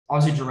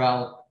obviously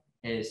Jarrell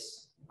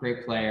is a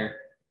great player.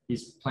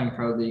 He's playing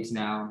pro leagues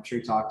now. I'm sure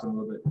you talked to him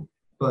a little bit.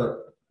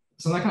 But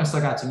something that kind of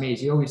stuck out to me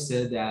is you always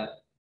said that,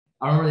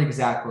 I don't remember the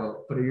exact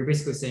quote, but you're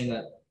basically saying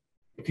that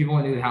if people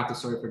only knew half the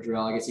story for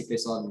Jarrell, I guess he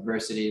faced a lot of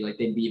adversity, like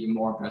they'd be even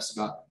more impressed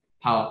about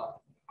how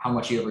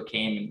much he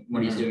overcame and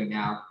what he's doing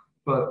now.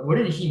 But what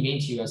did he mean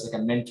to you as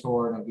like a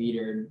mentor and a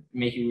leader and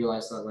make you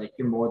realize that like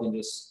you're more than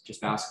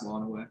just basketball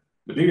in a way?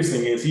 The biggest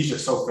thing is he's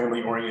just so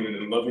family oriented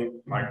and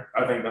loving. Like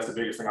I think that's the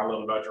biggest thing I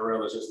love about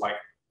Jarrell is just like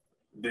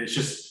it's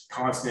just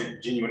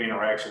constant, genuine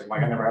interaction.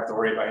 Like I never have to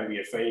worry about him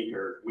being fake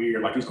or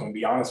weird. Like he's gonna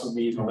be honest with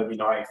me, he's gonna let me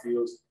know how he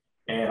feels.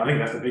 And I think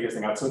that's the biggest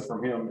thing I took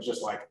from him is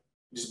just like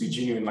just be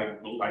genuine,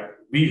 like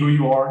be who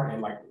you are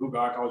and like who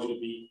God calls you to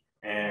be.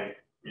 And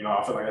you know,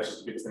 I feel like that's just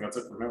the biggest thing I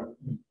took from him.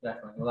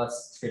 Definitely. Well,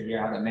 that's good to hear,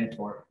 have a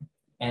mentor.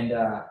 And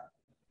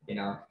you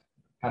know,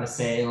 how to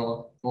say a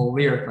little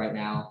lyric right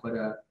now, but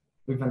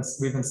we've been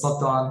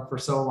slept on for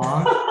so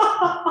long.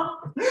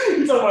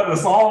 You talking about the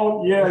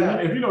song? Yeah.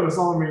 If you know the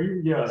song, man,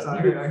 you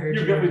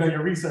definitely done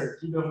your research.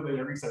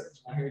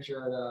 I heard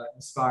you're an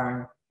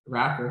inspiring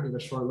rapper with a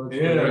short look.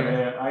 Yeah,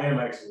 man, I am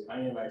actually.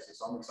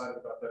 So I'm excited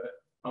about that.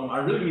 I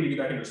really need to get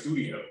back in the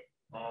studio.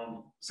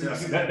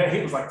 That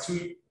hit was like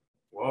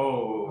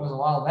whoa. That was a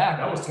while back.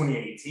 That was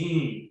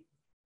 2018.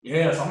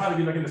 Yeah, so I'm gonna have to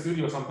get back in the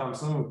studio sometime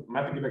soon. I'm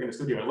gonna have to get back in the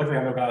studio. Luckily,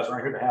 I know guys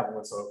right here to have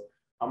one, so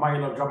I might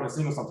end up dropping a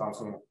single sometime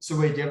soon. So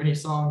wait, do you have any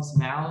songs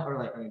now, or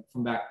like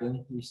from back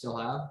then you still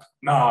have?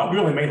 Nah, we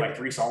only made like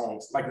 3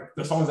 songs. Like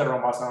the songs that are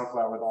on my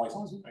SoundCloud were the only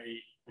songs we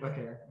made.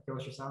 Okay,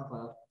 what's your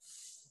SoundCloud?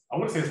 I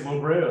want to say it's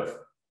Lil Brev.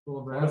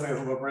 Lil Brev? I want to say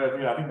it's Lil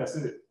Brev. Yeah, I think that's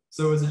it.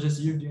 So is it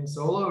just you doing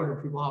solo, or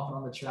are people hopping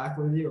on the track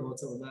with you, or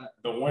what's up with that?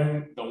 The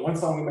one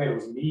song we made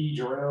was me,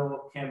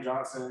 Jarrell, Cam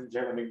Johnson,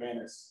 Jaylen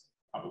McManus,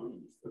 I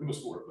believe. I think it was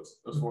 4 of us.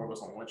 It was 4 of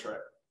us on one track.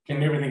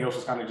 And everything else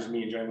was kind of just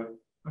me and Jaylen.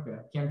 Okay.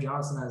 Cam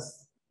Johnson on like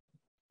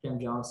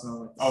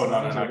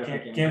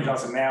no. Cam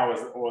Johnson now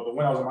is, or the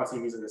one I was on my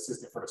team, he's an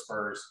assistant for the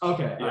Spurs.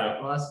 Okay. Yeah.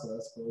 Right. Well, that's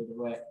cool.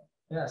 Either way.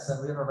 Yeah. So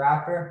we have a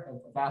rapper,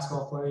 a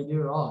basketball player. You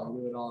do it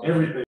all.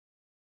 Everything.